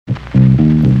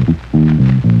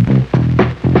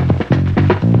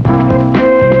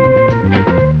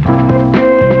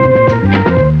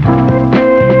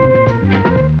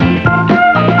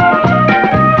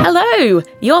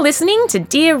listening to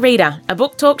Dear Reader, a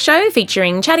book talk show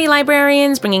featuring chatty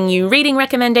librarians bringing you reading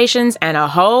recommendations and a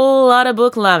whole lot of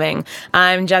book loving.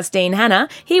 I'm Justine Hanna,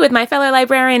 here with my fellow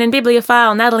librarian and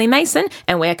bibliophile Natalie Mason,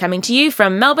 and we're coming to you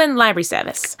from Melbourne Library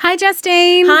Service. Hi,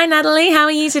 Justine. Hi, Natalie. How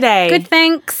are you today? Good,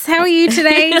 thanks. How are you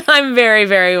today? I'm very,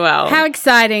 very well. How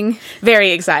exciting.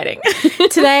 Very exciting.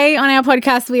 Today on our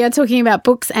podcast, we are talking about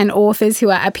books and authors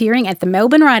who are appearing at the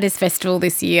Melbourne Writers' Festival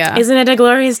this year. Isn't it a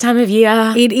glorious time of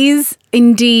year? It is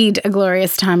indeed a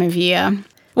glorious time of year.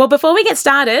 Well, before we get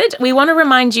started, we want to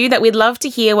remind you that we'd love to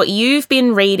hear what you've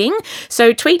been reading.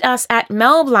 So tweet us at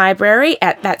Melb Library,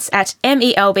 that's at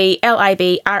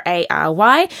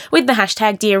MELBLIBRARY, with the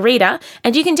hashtag Dear Reader.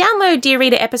 And you can download Dear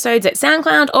Reader episodes at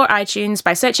SoundCloud or iTunes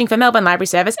by searching for Melbourne Library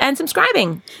Service and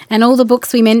subscribing. And all the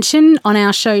books we mention on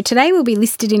our show today will be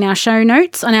listed in our show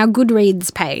notes on our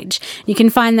Goodreads page. You can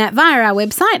find that via our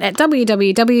website at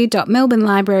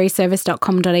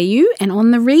www.melbournelibraryservice.com.au and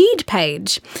on the read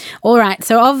page. All right,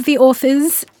 so of the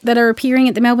authors that are appearing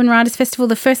at the Melbourne Writers' Festival,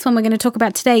 the first one we're going to talk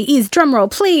about today is, drumroll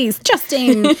please,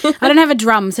 Justine. I don't have a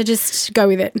drum, so just go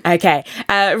with it. Okay.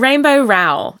 Rainbow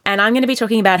Rowell, and I'm going to be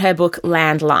talking about her book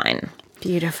Landline.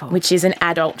 Beautiful. Which is an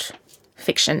adult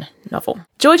fiction novel.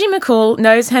 Georgie McCool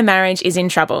knows her marriage is in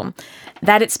trouble,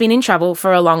 that it's been in trouble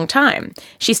for a long time.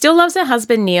 She still loves her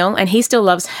husband Neil and he still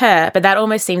loves her, but that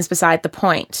almost seems beside the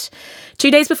point. 2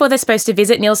 days before they're supposed to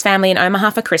visit Neil's family in Omaha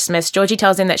for Christmas, Georgie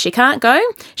tells him that she can't go.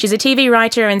 She's a TV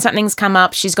writer and something's come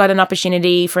up. She's got an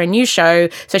opportunity for a new show,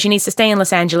 so she needs to stay in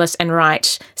Los Angeles and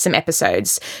write some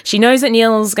episodes. She knows that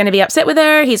Neil's going to be upset with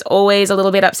her. He's always a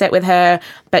little bit upset with her,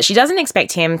 but she doesn't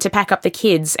expect him to pack up the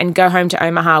kids and go home to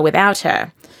Omaha without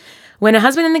her. When her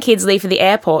husband and the kids leave for the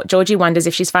airport, Georgie wonders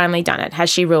if she's finally done it.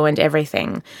 Has she ruined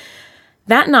everything?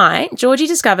 That night, Georgie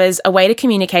discovers a way to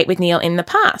communicate with Neil in the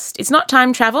past. It's not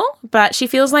time travel, but she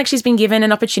feels like she's been given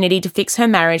an opportunity to fix her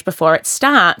marriage before it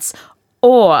starts.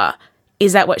 Or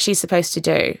is that what she's supposed to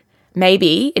do?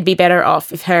 Maybe it'd be better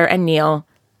off if her and Neil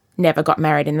never got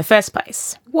married in the first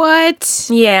place. What?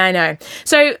 Yeah, I know.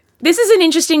 So this is an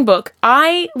interesting book.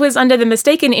 I was under the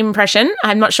mistaken impression,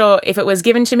 I'm not sure if it was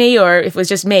given to me or if it was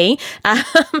just me,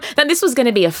 that this was going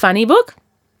to be a funny book.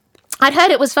 I'd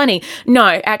heard it was funny.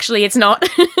 No, actually, it's not.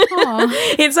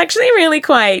 It's actually really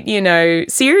quite,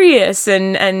 serious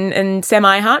and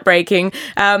semi-heartbreaking.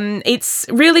 It's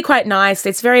really quite nice.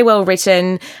 It's very well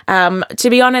written. To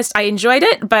be honest, I enjoyed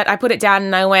it, but I put it down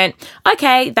and I went,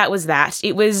 okay, that was that.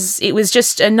 It was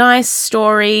just a nice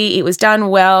story. It was done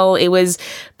well. It was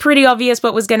pretty obvious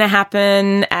what was going to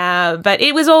happen, but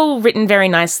it was all written very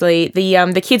nicely.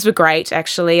 The kids were great,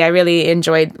 actually. I really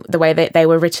enjoyed the way that they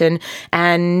were written.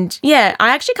 And yeah, I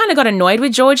actually kind of got annoyed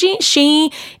with Georgie.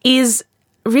 She is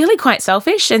really quite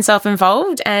selfish and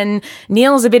self-involved, and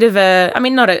Neil's a bit of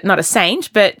not a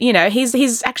saint, but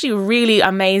he's actually a really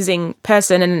amazing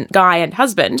person and guy and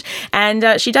husband,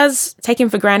 and she does take him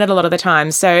for granted a lot of the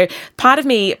time. So part of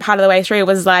the way through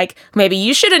was like, maybe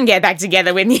you shouldn't get back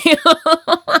together with Neil.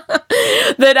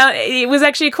 But it was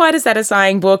actually quite a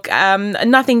satisfying book,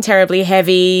 nothing terribly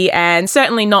heavy and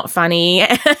certainly not funny.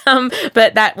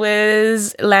 But that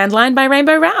was Landline by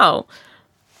Rainbow Rowell.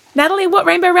 Natalie, what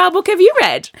Rainbow Rowell book have you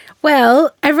read?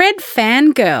 Well, I read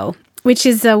Fangirl, which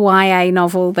is a YA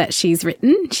novel that she's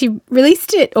written. She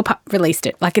released it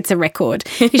like it's a record.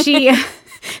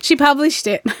 She published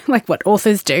it, like what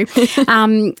authors do,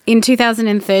 in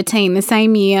 2013, the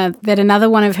same year that another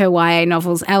one of her YA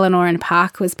novels, Eleanor and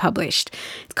Park, was published.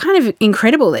 It's kind of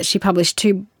incredible that she published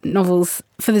two novels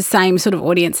for the same sort of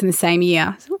audience in the same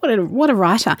year. What a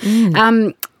writer.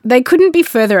 They couldn't be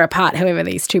further apart, however,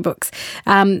 these two books.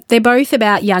 They're both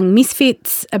about young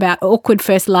misfits, about awkward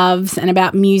first loves, and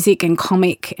about music and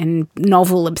comic and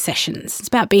novel obsessions. It's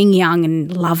about being young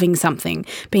and loving something,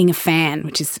 being a fan,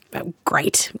 which is a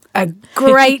great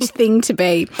thing to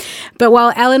be. But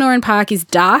while Eleanor and Park is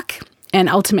dark and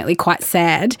ultimately quite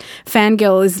sad,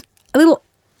 Fangirl is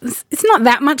it's not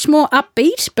that much more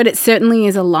upbeat, but it certainly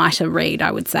is a lighter read, I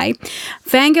would say.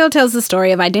 Fangirl tells the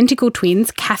story of identical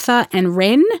twins, Katha and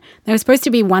Ren. They were supposed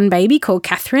to be one baby called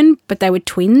Catherine, but they were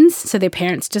twins, so their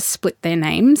parents just split their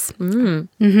names. So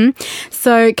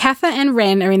Katha and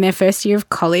Ren are in their first year of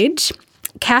college.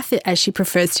 Kath, as she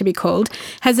prefers to be called,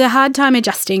 has a hard time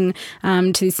adjusting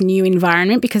to this new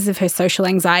environment because of her social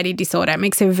anxiety disorder. It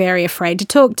makes her very afraid to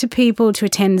talk to people, to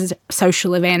attend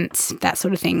social events, that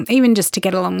sort of thing, even just to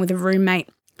get along with a roommate.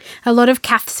 A lot of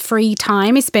Kath's free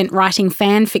time is spent writing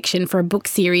fan fiction for a book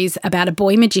series about a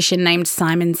boy magician named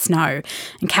Simon Snow.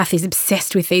 And Kath is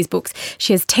obsessed with these books.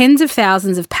 She has tens of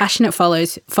thousands of passionate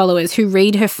followers who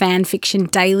read her fan fiction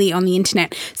daily on the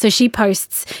internet. So she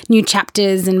posts new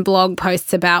chapters and blog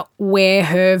posts about where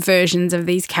her versions of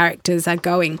these characters are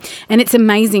going. And it's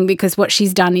amazing because what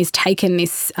she's done is taken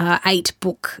this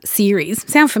 8-book series.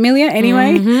 Sound familiar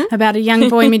anyway? About a young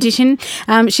boy magician.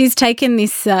 She's taken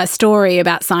this story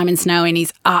about Simon Snow and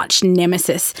his arch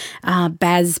nemesis,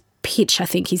 Baz Pitch, I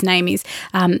think his name is,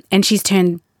 and she's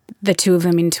turned the two of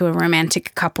them into a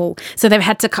romantic couple. So they've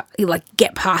had to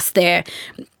get past their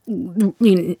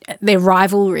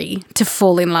rivalry to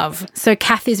fall in love. So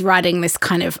Kath is writing this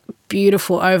kind of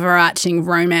beautiful overarching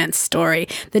romance story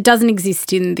that doesn't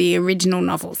exist in the original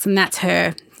novels, and that's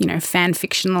her, fan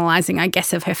fictionalizing, I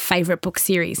guess, of her favourite book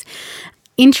series.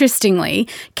 Interestingly,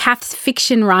 Kath's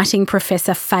fiction writing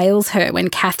professor fails her when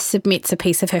Kath submits a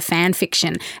piece of her fan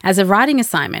fiction as a writing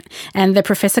assignment, and the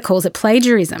professor calls it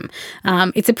plagiarism.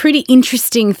 It's a pretty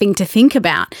interesting thing to think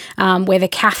about, whether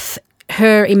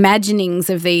her imaginings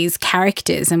of these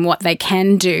characters and what they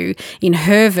can do in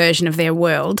her version of their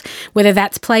world, whether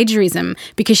that's plagiarism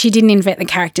because she didn't invent the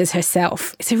characters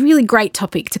herself. It's a really great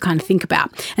topic to kind of think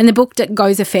about. And the book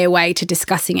goes a fair way to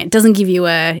discussing it. It doesn't give you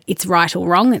it's right or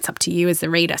wrong. It's up to you as the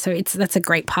reader. So that's a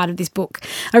great part of this book.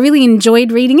 I really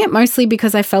enjoyed reading it, mostly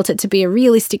because I felt it to be a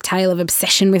realistic tale of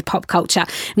obsession with pop culture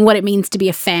and what it means to be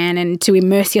a fan and to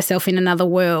immerse yourself in another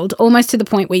world, almost to the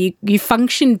point where you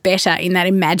function better in that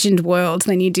imagined world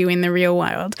than you do in the real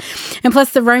world. And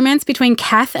plus the romance between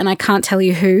Kath and I can't tell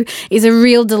you who is a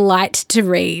real delight to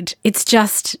read. It's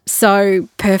just so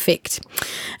perfect.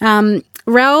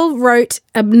 Rowell wrote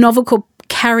a novel called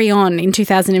Carry On in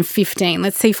 2015.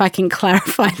 Let's see if I can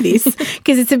clarify this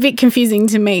because it's a bit confusing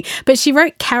to me. But she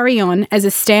wrote Carry On as a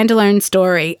standalone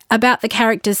story about the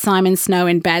characters Simon Snow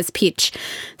and Baz Pitch.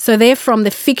 So they're from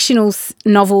the fictional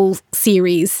novel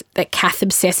series that Kath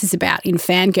obsesses about in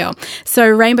Fangirl. So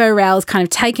Rainbow Rowell's kind of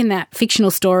taken that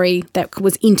fictional story that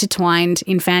was intertwined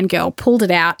in Fangirl, pulled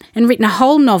it out and written a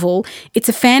whole novel. It's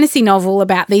a fantasy novel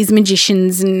about these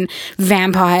magicians and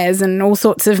vampires and all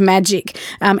sorts of magic.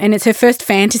 And it's her first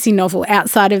fantasy novel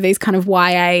outside of these kind of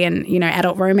YA and,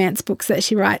 adult romance books that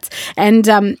she writes. And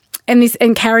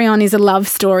Carry On is a love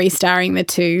story starring the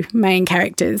two main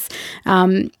characters.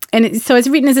 So it's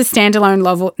written as a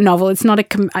standalone novel. It's not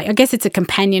I guess it's a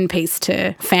companion piece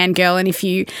to Fangirl. And if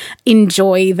you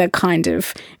enjoy the kind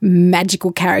of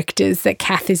magical characters that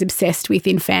Kath is obsessed with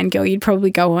in Fangirl, you'd probably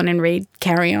go on and read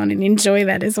Carry On and enjoy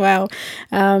that as well.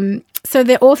 So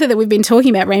the author that we've been talking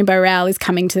about, Rainbow Rowell, is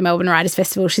coming to the Melbourne Writers'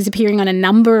 Festival. She's appearing on a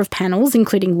number of panels,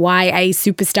 including YA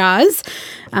superstars,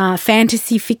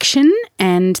 fantasy fiction,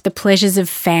 and the pleasures of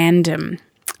fandom.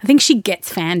 I think she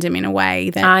gets fandom in a way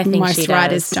that most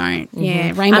writers don't. Mm-hmm.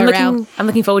 Yeah, Rainbow Rowell. I'm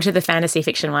looking forward to the fantasy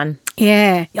fiction one.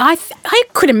 Yeah, I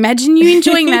could imagine you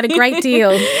enjoying that a great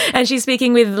deal. And she's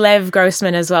speaking with Lev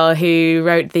Grossman as well, who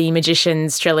wrote the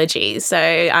Magicians trilogy. So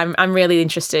I'm really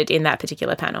interested in that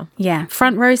particular panel. Yeah,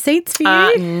 front row seats for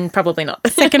you? Probably not.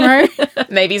 Second row?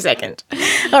 Maybe second.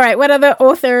 All right, what other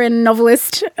author and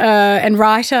novelist and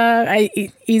writer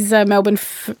is a Melbourne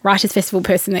Writers' Festival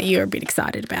person that you're a bit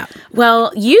excited about?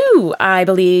 Well, you, I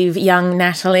believe, young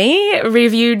Natalie,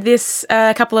 reviewed this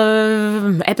a couple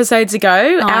of episodes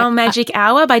ago, Our Magic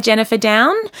Hour by Jennifer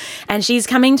Down, and she's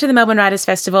coming to the Melbourne Writers'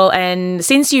 Festival, and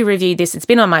since you reviewed this, it's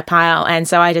been on my pile, and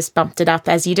so I just bumped it up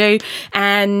as you do,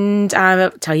 and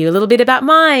I'll tell you a little bit about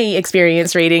my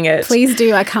experience reading it. Please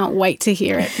do. I can't wait to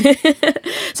hear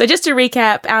it. So just to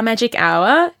recap, Our Magic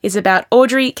Hour is about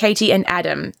Audrey, Katie and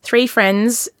Adam, three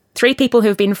people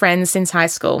who've been friends since high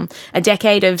school. A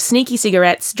decade of sneaky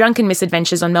cigarettes, drunken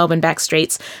misadventures on Melbourne back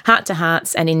streets,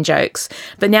 heart-to-hearts and in-jokes.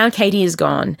 But now Katie is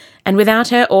gone, and without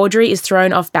her, Audrey is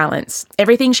thrown off balance.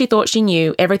 Everything she thought she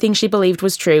knew, everything she believed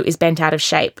was true, is bent out of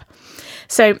shape.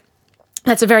 So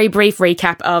that's a very brief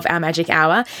recap of Our Magic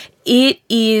Hour. It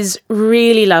is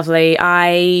really lovely.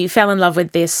 I fell in love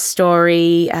with this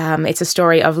story. It's a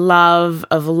story of love,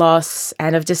 of loss,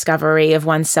 and of discovery of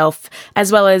oneself,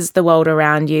 as well as the world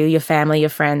around you, your family, your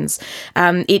friends.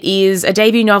 It is a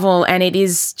debut novel, and it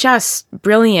is just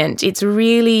brilliant. It's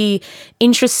really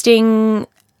interesting.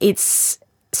 It's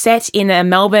set in a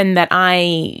Melbourne that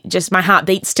my heart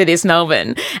beats to this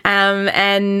Melbourne.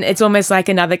 And it's almost like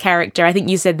another character. I think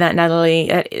you said that, Natalie.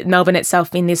 Melbourne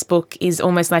itself in this book is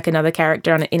almost like another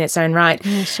character in its own right.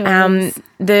 Yeah, sure is.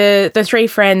 The three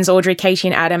friends, Audrey, Katie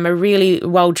and Adam, are really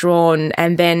well drawn.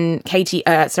 And then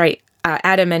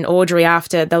Adam and Audrey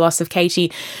after the loss of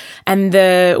Katie, and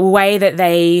the way that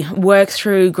they work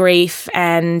through grief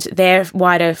and their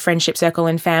wider friendship circle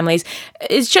and families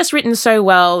is just written so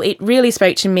well. It really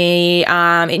spoke to me.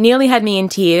 It nearly had me in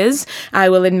tears, I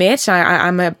will admit.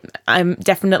 I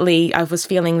was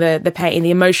feeling the pain,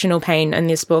 the emotional pain in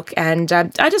this book, and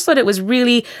I just thought it was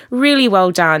really, really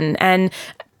well done. And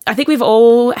I think we've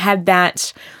all had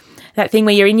that thing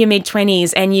where you're in your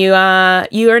mid-20s and you're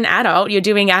an adult, you're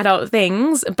doing adult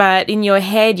things, but in your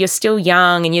head you're still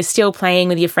young and you're still playing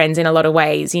with your friends in a lot of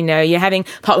ways. You know, you're having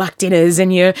potluck dinners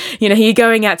and you're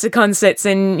going out to concerts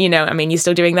and, you're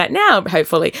still doing that now,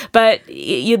 hopefully. But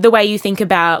the way you think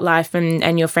about life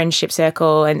and your friendship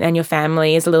circle and your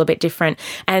family is a little bit different.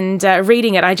 And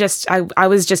reading it, I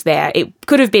was just there. It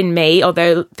could have been me,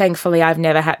 although thankfully I've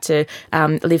never had to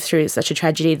live through such a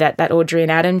tragedy that Audrey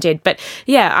and Adam did. But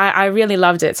yeah, I really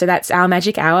loved it. So that's Our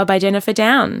Magic Hour by Jennifer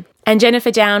Down. And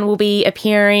Jennifer Down will be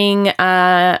appearing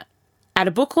at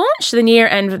a book launch, The Near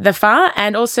and the Far,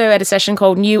 and also at a session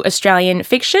called New Australian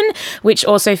Fiction, which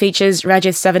also features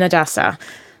Rajith Savanadasa.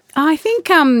 Oh, I think,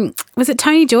 was it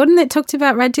Tony Jordan that talked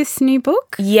about Rajith's new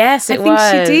book? Yes, it was.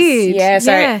 I think she did. Yeah,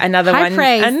 so another High one.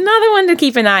 praise. Another one to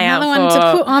keep an eye out for. Another one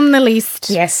to put on the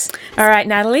list. Yes. All right,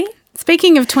 Natalie.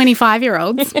 Speaking of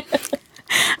 25-year-olds,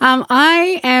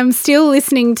 I am still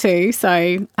listening to, so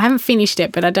I haven't finished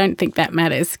it, but I don't think that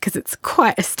matters because it's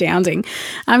quite astounding.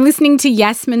 I'm listening to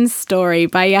Yasmin's Story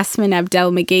by Yasmin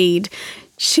Abdel-Megeed.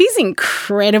 She's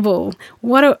incredible.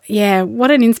 What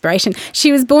an inspiration.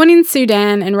 She was born in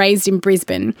Sudan and raised in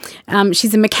Brisbane.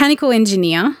 She's a mechanical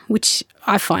engineer, which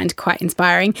I find quite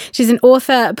inspiring. She's an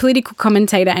author, a political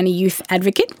commentator and a youth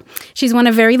advocate. She's won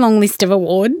a very long list of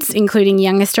awards, including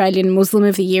Young Australian Muslim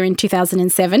of the Year in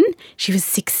 2007. She was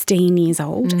 16 years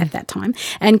old at that time.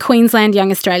 And Queensland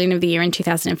Young Australian of the Year in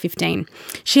 2015.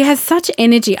 She has such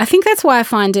energy. I think that's why I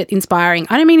find it inspiring.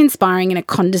 I don't mean inspiring in a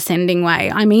condescending way.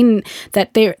 I mean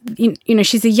that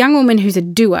she's a young woman who's a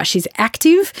doer. She's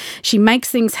active. She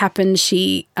makes things happen.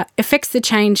 She affects the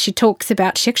change she talks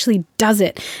about. She actually does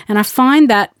it. And I find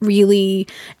that really,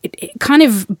 it kind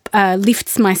of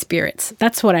lifts my spirits.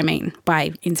 That's what I mean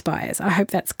by inspires. I hope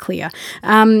that's clear.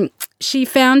 She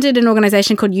founded an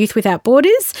organisation called Youth Without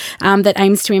Borders that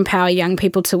aims to empower young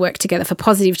people to work together for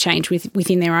positive change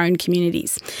within their own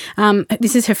communities.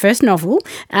 This is her first novel.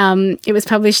 It was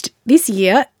published this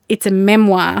year. It's a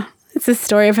memoir. It's a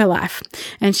story of her life.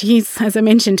 And she's, as I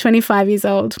mentioned, 25 years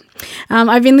old.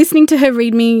 I've been listening to her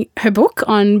read me her book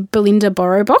on Belinda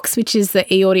BorrowBox, which is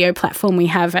the e-audio platform we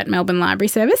have at Melbourne Library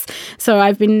Service. So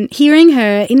I've been hearing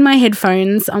her in my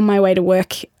headphones on my way to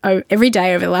work every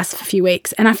day over the last few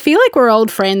weeks. And I feel like we're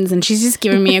old friends and she's just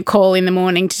given me a call in the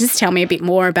morning to just tell me a bit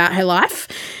more about her life.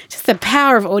 Just the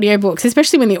power of audiobooks,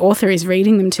 especially when the author is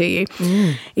reading them to you.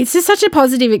 It's just such a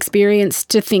positive experience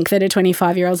to think that a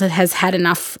 25-year-old has had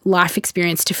enough life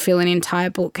experience to fill an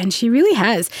entire book, and she really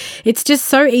has. It's just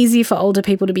so easy for older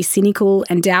people to be cynical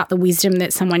and doubt the wisdom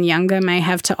that someone younger may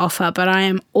have to offer, but I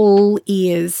am all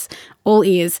ears. All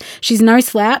ears. She's no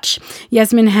slouch.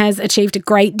 Yasmin has achieved a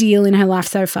great deal in her life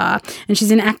so far, and she's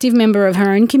an active member of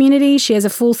her own community. She has a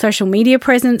full social media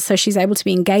presence, so she's able to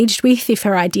be engaged with if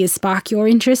her ideas spark your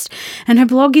interest, and her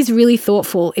blog is really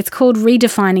thoughtful. It's called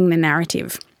Redefining the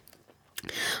Narrative.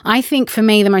 I think for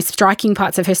me the most striking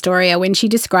parts of her story are when she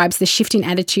describes the shift in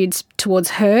attitudes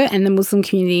towards her and the Muslim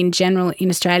community in general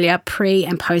in Australia pre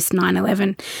and post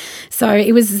 9/11. So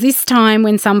it was this time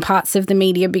when some parts of the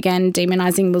media began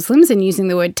demonising Muslims and using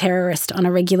the word terrorist on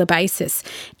a regular basis.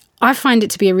 I find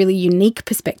it to be a really unique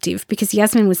perspective because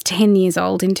Yasmin was 10 years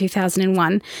old in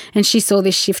 2001 and she saw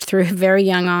this shift through her very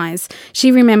young eyes.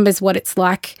 She remembers what it's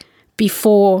like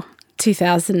before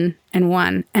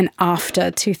 2001 and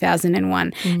after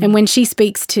 2001. And when she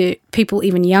speaks to people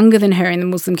even younger than her in the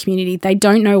Muslim community, they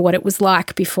don't know what it was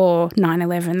like before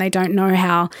 9/11. They don't know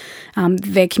how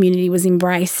their community was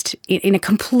embraced in a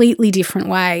completely different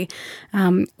way,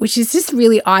 which is just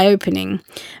really eye-opening.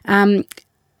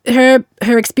 Her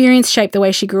experience shaped the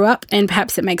way she grew up, and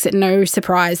perhaps it makes it no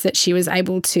surprise that she was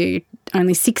able to,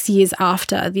 only 6 years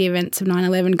after the events of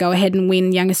 9/11, go ahead and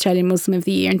win Young Australian Muslim of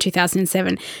the Year in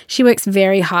 2007. She works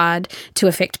very hard to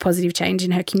affect positive change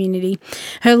in her community.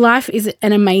 Her life is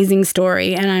an amazing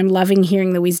story, and I'm loving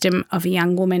hearing the wisdom of a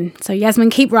young woman. So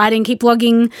Yasmin, keep writing, keep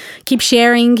blogging, keep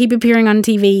sharing, keep appearing on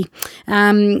TV.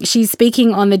 She's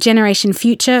speaking on the Generation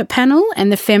Future panel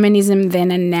and the Feminism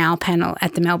Then and Now panel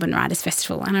at the Melbourne Writers'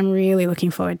 Festival, and I'm really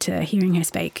looking forward to hearing her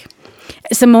speak.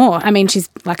 Some more. I mean, she's,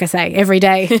 like I say, every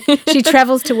day she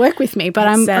travels to work with me, but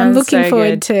I'm looking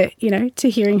forward to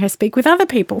hearing her speak with other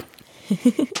people.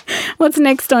 What's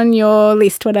next on your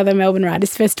list? What other Melbourne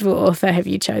Writers Festival author have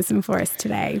you chosen for us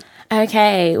today?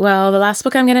 Okay, well, the last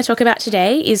book I'm going to talk about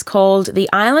today is called The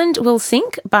Island Will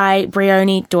Sink by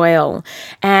Bryony Doyle.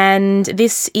 And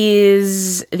this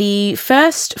is the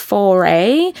first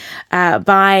foray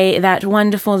by that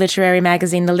wonderful literary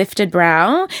magazine, The Lifted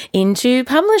Brow, into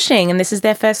publishing. And this is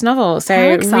their first novel. So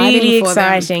really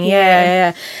exciting.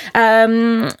 Yeah.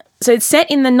 So it's set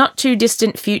in the not too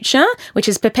distant future, which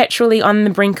is perpetually on the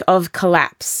brink of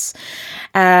collapse.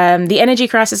 The energy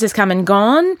crisis has come and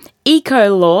gone.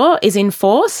 Eco-law is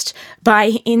enforced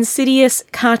by insidious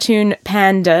cartoon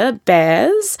panda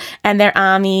bears and their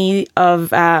army of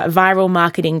viral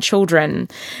marketing children.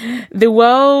 The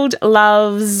world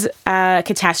loves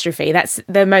catastrophe. That's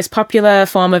the most popular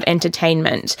form of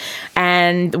entertainment.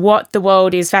 And what the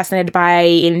world is fascinated by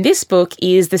in this book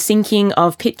is the sinking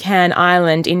of Pitcairn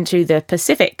Island into the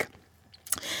Pacific.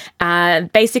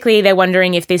 Basically, they're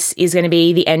wondering if this is going to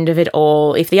be the end of it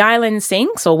all. If the island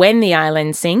sinks, or when the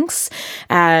island sinks,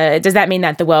 does that mean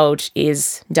that the world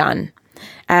is done?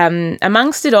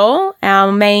 Amongst it all,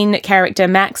 our main character,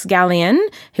 Max Gallion,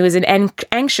 who is an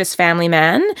anxious family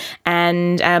man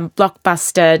and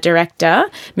blockbuster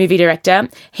movie director,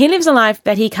 he lives a life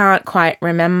that he can't quite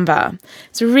remember.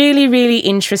 It's really, really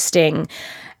interesting.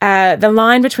 The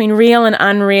line between real and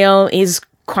unreal is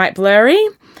quite blurry.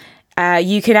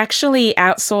 You can actually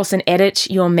outsource and edit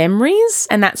your memories,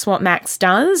 and that's what Max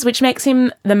does, which makes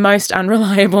him the most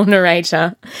unreliable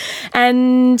narrator.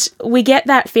 And we get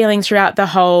that feeling throughout the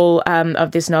whole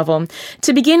of this novel.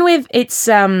 To begin with, it's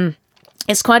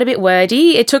quite a bit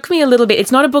wordy. It took me a little bit.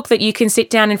 It's not a book that you can sit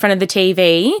down in front of the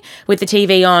TV with the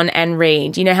TV on and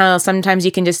read. You know how sometimes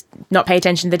you can just not pay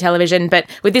attention to the television, but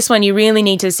with this one, you really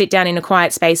need to sit down in a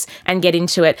quiet space and get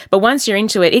into it. But once you're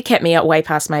into it, it kept me up way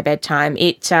past my bedtime.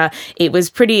 It was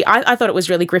pretty, I thought it was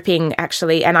really gripping,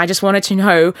 actually, and I just wanted to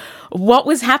know what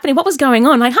was happening, what was going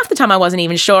on. Like half the time I wasn't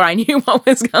even sure I knew what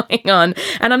was going on,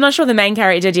 and I'm not sure the main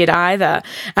character did either.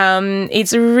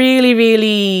 It's really,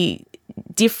 really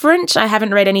different. I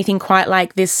haven't read anything quite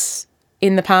like this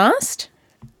in the past.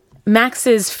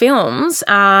 Max's films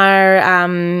are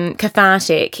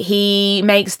cathartic. He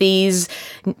makes these,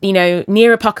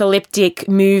 near apocalyptic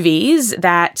movies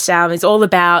that is all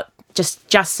about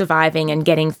just surviving and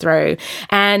getting through.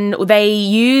 And they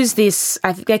use this,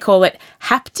 I think they call it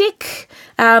haptic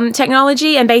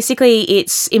technology, and basically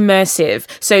it's immersive.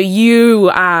 So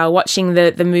you are watching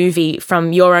the movie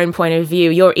from your own point of view.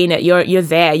 You're in it. You're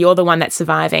there. You're the one that's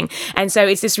surviving. And so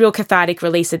it's this real cathartic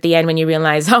release at the end when you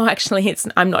realize, oh, actually,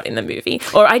 I'm not in the movie,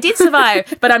 or I did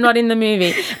survive, but I'm not in the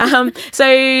movie.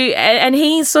 And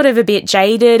he's sort of a bit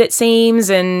jaded, it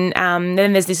seems. And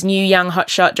then there's this new young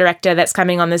hotshot director that's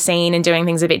coming on the scene and doing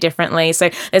things a bit differently. So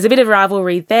there's a bit of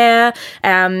rivalry there.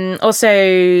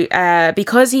 Also,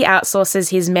 because he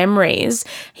outsources his memories,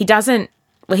 he doesn't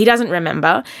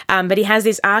remember, but he has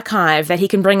this archive that he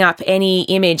can bring up any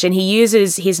image, and he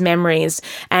uses his memories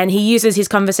and he uses his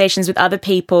conversations with other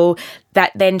people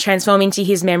that then transform into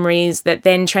his memories, that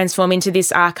then transform into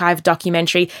this archive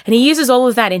documentary. And he uses all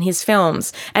of that in his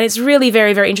films. And it's really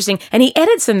very, very interesting. And he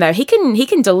edits them though. He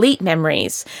can delete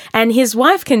memories, and his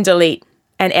wife can delete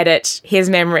and edit his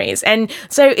memories. And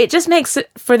so it just makes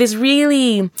it for this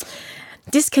really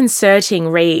disconcerting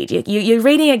read. You're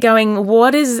reading it going,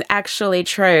 what is actually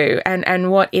true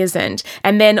and what isn't?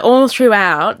 And then all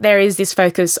throughout, there is this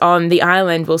focus on the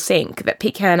island will sink, that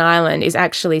Pitcairn Island is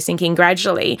actually sinking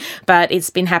gradually, but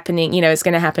it's been happening, it's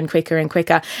going to happen quicker and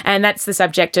quicker. And that's the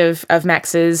subject of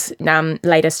Max's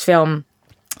latest film.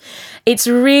 It's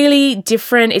really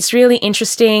different. It's really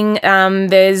interesting.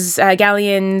 There's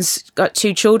Gallion's got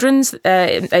two children,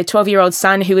 a 12-year-old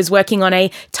son who is working on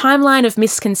a timeline of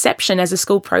misconception as a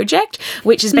school project,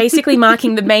 which is basically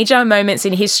marking the major moments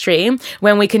in history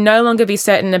when we can no longer be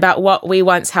certain about what we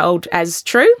once held as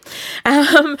true.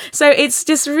 So it's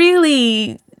just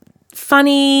really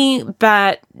funny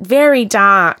but very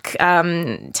dark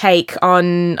take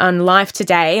on life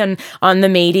today, on the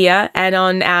media, and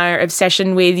on our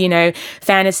obsession with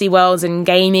fantasy worlds and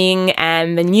gaming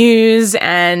and the news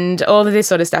and all of this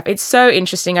sort of stuff. It's so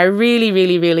interesting. I really,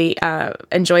 really, really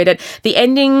enjoyed it. The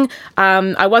ending,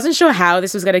 I wasn't sure how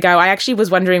this was going to go. I actually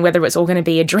was wondering whether it's all going to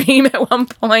be a dream at one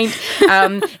point.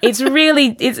 It's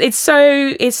really it's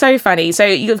so funny. So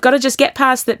you've got to just get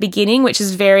past that beginning, which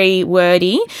is very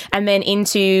wordy, and then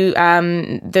into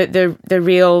the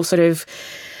real sort of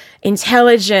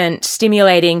intelligent,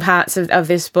 stimulating parts of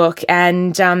this book.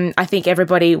 And I think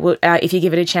everybody will, if you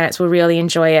give it a chance, will really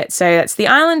enjoy it. So that's The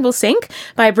Island Will Sink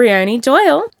by Bryony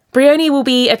Doyle. Bryony will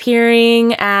be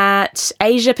appearing at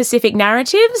Asia Pacific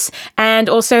Narratives, and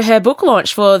also her book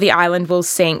launch for The Island Will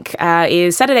Sink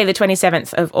is Saturday the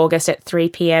 27th of August at 3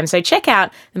 p.m. So check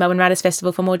out the Melbourne Writers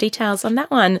Festival for more details on that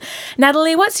one.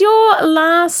 Natalie, what's your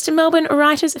last Melbourne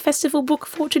Writers Festival book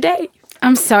for today?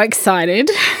 I'm so excited.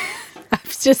 I'm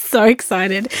just so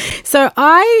excited. So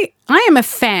I am a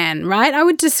fan, right? I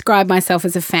would describe myself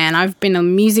as a fan. I've been a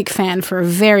music fan for a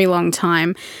very long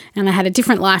time, and I had a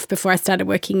different life before I started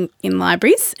working in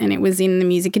libraries, and it was in the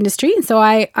music industry. So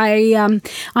I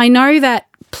know that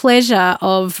pleasure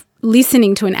of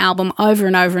listening to an album over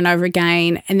and over and over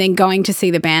again and then going to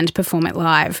see the band perform it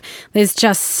live. There's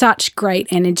just such great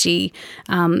energy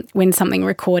when something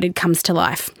recorded comes to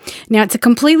life. Now, it's a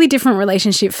completely different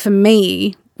relationship for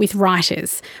me with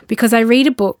writers, because I read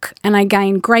a book and I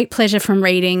gain great pleasure from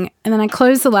reading, and then I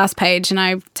close the last page and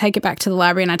I take it back to the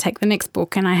library and I take the next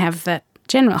book and I have that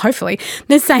hopefully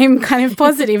the same kind of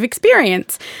positive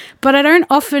experience. But I don't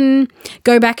often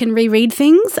go back and reread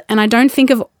things, and I don't think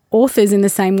of authors in the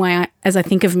same way as I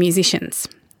think of musicians.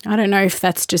 I don't know if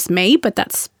that's just me, but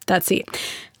that's it.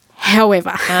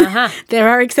 However, there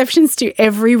are exceptions to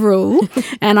every rule,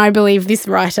 and I believe this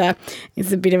writer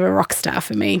is a bit of a rock star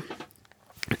for me.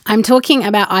 I'm talking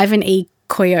about Ivan E.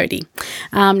 Coyote.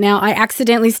 Now, I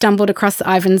accidentally stumbled across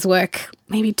Ivan's work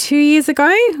maybe 2 years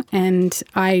ago, and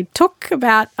I talk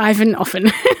about Ivan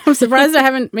often. I'm surprised I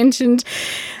haven't mentioned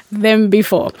them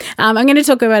before. I'm going to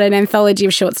talk about an anthology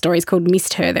of short stories called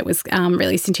Missed Her that was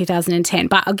released in 2010,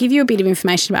 but I'll give you a bit of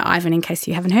information about Ivan in case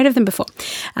you haven't heard of them before.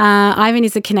 Ivan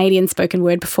is a Canadian spoken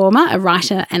word performer, a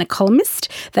writer and a columnist.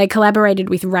 They collaborated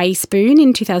with Ray Spoon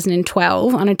in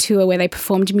 2012 on a tour where they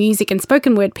performed music and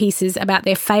spoken word pieces about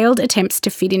their failed attempts to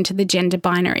fit into the gender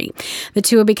binary. The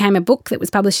tour became a book that was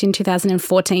published in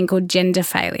 2014 called Gender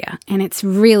Failure, and it's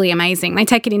really amazing. They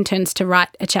take it in turns to write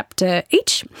a chapter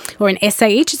each, or an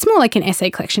essay each. It's more like an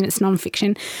essay collection. It's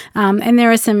nonfiction. And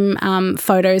there are some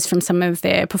photos from some of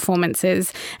their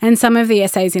performances, and some of the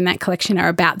essays in that collection are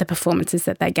about the performances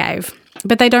that they gave.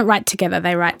 But they don't write together.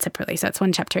 They write separately, so it's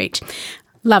one chapter each.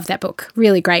 Love that book.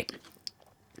 Really great.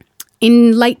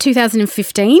 In late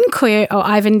 2015,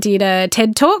 Ivan did a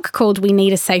TED Talk called We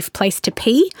Need a Safe Place to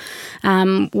Pee,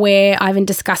 where Ivan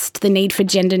discussed the need for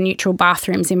gender-neutral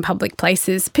bathrooms in public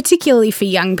places, particularly for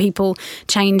young people,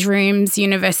 change rooms,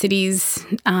 universities,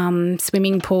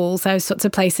 swimming pools, those sorts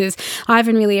of places.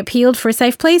 Ivan really appealed for a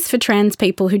safe place for trans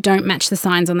people who don't match the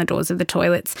signs on the doors of the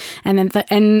toilets. And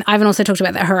Ivan also talked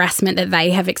about the harassment that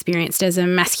they have experienced as a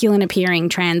masculine-appearing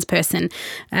trans person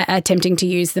attempting to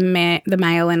use the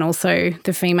male and also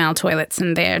the female toilets,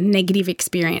 and their negative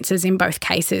experiences in both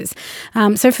cases.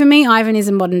 So for me, Ivan is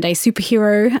a modern-day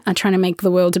superhero, trying to make the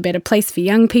world a better place for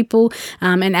young people,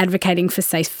 and advocating for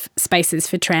safe spaces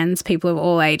for trans people of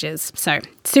all ages. So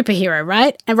superhero,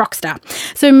 right? A rock star.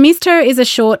 So Missed Her is a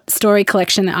short story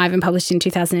collection that Ivan published in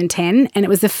 2010, and it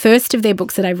was the first of their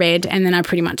books that I read, and then I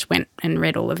pretty much went and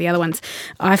read all of the other ones.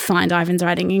 I find Ivan's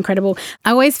writing incredible.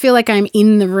 I always feel like I'm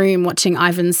in the room watching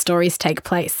Ivan's stories take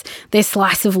place. They're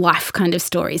slice of life kind of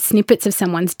stories, snippets of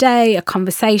someone's day, a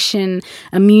conversation,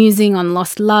 a musing on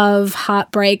lost love,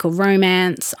 heartbreak or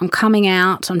romance, on coming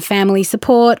out, on family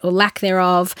support or lack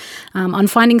thereof, on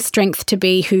finding strength to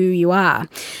be who you are,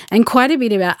 and quite a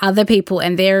bit about other people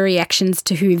and their reactions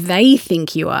to who they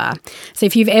think you are. So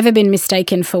if you've ever been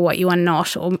mistaken for what you are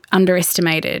not, or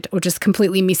underestimated, or just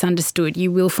completely misunderstood,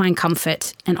 you will find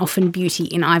comfort and often beauty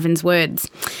in Ivan's words.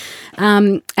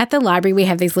 At the library, we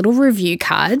have these little review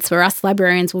cards where us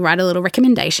librarians will write a little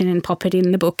recommendation and pop it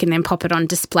in the book and then pop it on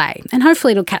display. And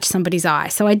hopefully it'll catch somebody's eye.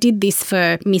 So I did this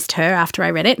for Missed Her after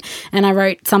I read it, and I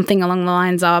wrote something along the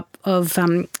lines of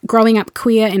growing up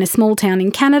queer in a small town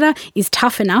in Canada is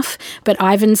tough enough, but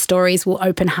Ivan's stories will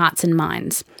open hearts and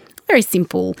minds. Very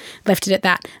simple, left it at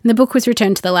that. And the book was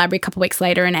returned to the library a couple of weeks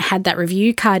later, and it had that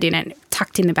review card in it,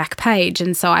 tucked in the back page.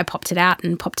 And so I popped it out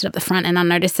and popped it up the front, and I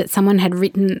noticed that someone had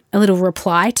written a little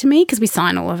reply to me, because we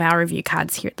sign all of our review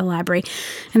cards here at the library.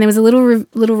 And there was a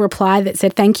little reply that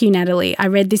said, "Thank you, Natalie. I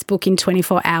read this book in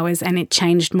 24 hours and it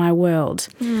changed my world."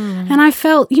 And I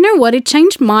felt, you know what, it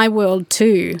changed my world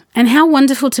too. And how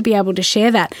wonderful to be able to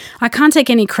share that. I can't take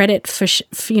any credit for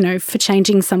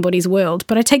changing somebody's world,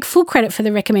 but I take full credit for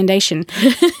the recommendation.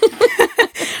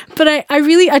 But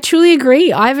I truly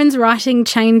agree. Ivan's writing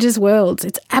changes worlds.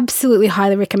 It's absolutely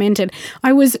highly recommended.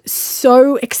 I was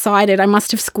so excited. I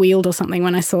must have squealed or something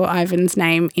when I saw Ivan's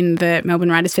name in the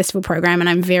Melbourne Writers Festival program, and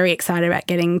I'm very excited about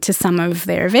getting to some of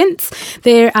their events.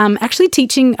 They're actually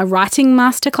teaching a writing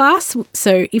masterclass.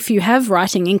 So if you have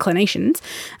writing inclinations,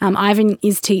 Ivan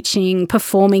is teaching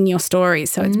performing your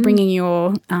stories. So it's bringing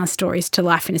your stories to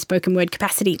life in a spoken word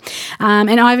capacity.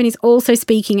 And Ivan is also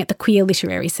speaking at the Queer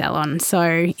Literary Salon.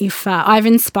 So if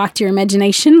Ivan sparked your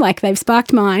imagination like they've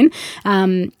sparked mine,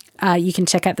 you can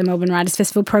check out the Melbourne Writers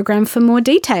Festival program for more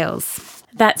details.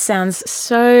 That sounds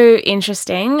so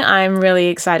interesting. I'm really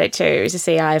excited too to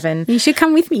see Ivan. You should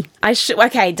come with me.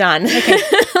 Okay, done. Okay.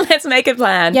 Let's make a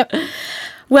plan. Yep.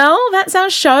 Well, that's our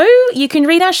show. You can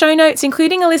read our show notes,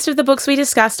 including a list of the books we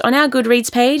discussed, on our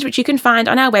Goodreads page, which you can find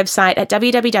on our website at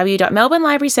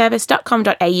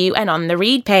www.melbournelibraryservice.com.au and on the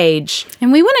read page.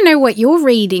 And we want to know what you're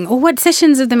reading or what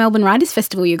sessions of the Melbourne Writers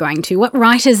Festival you're going to. What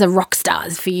writers are rock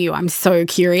stars for you? I'm so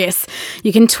curious.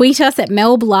 You can tweet us at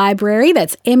Melb Library,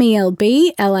 that's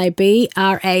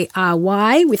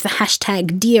MELBLIBRARY, with the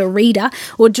hashtag Dear Reader,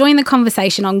 or join the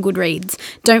conversation on Goodreads.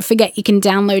 Don't forget you can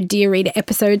download Dear Reader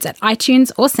episodes at iTunes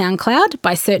or SoundCloud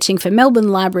by searching for Melbourne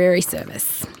Library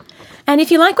Service. And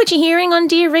if you like what you're hearing on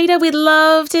Dear Reader, we'd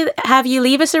love to have you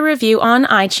leave us a review on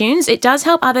iTunes. It does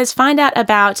help others find out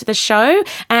about the show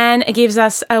and it gives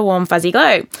us a warm, fuzzy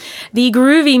glow. The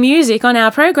groovy music on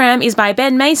our program is by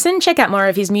Ben Mason. Check out more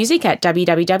of his music at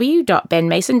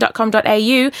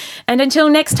www.benmason.com.au. And until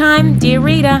next time, Dear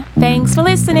Reader, thanks for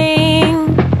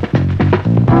listening.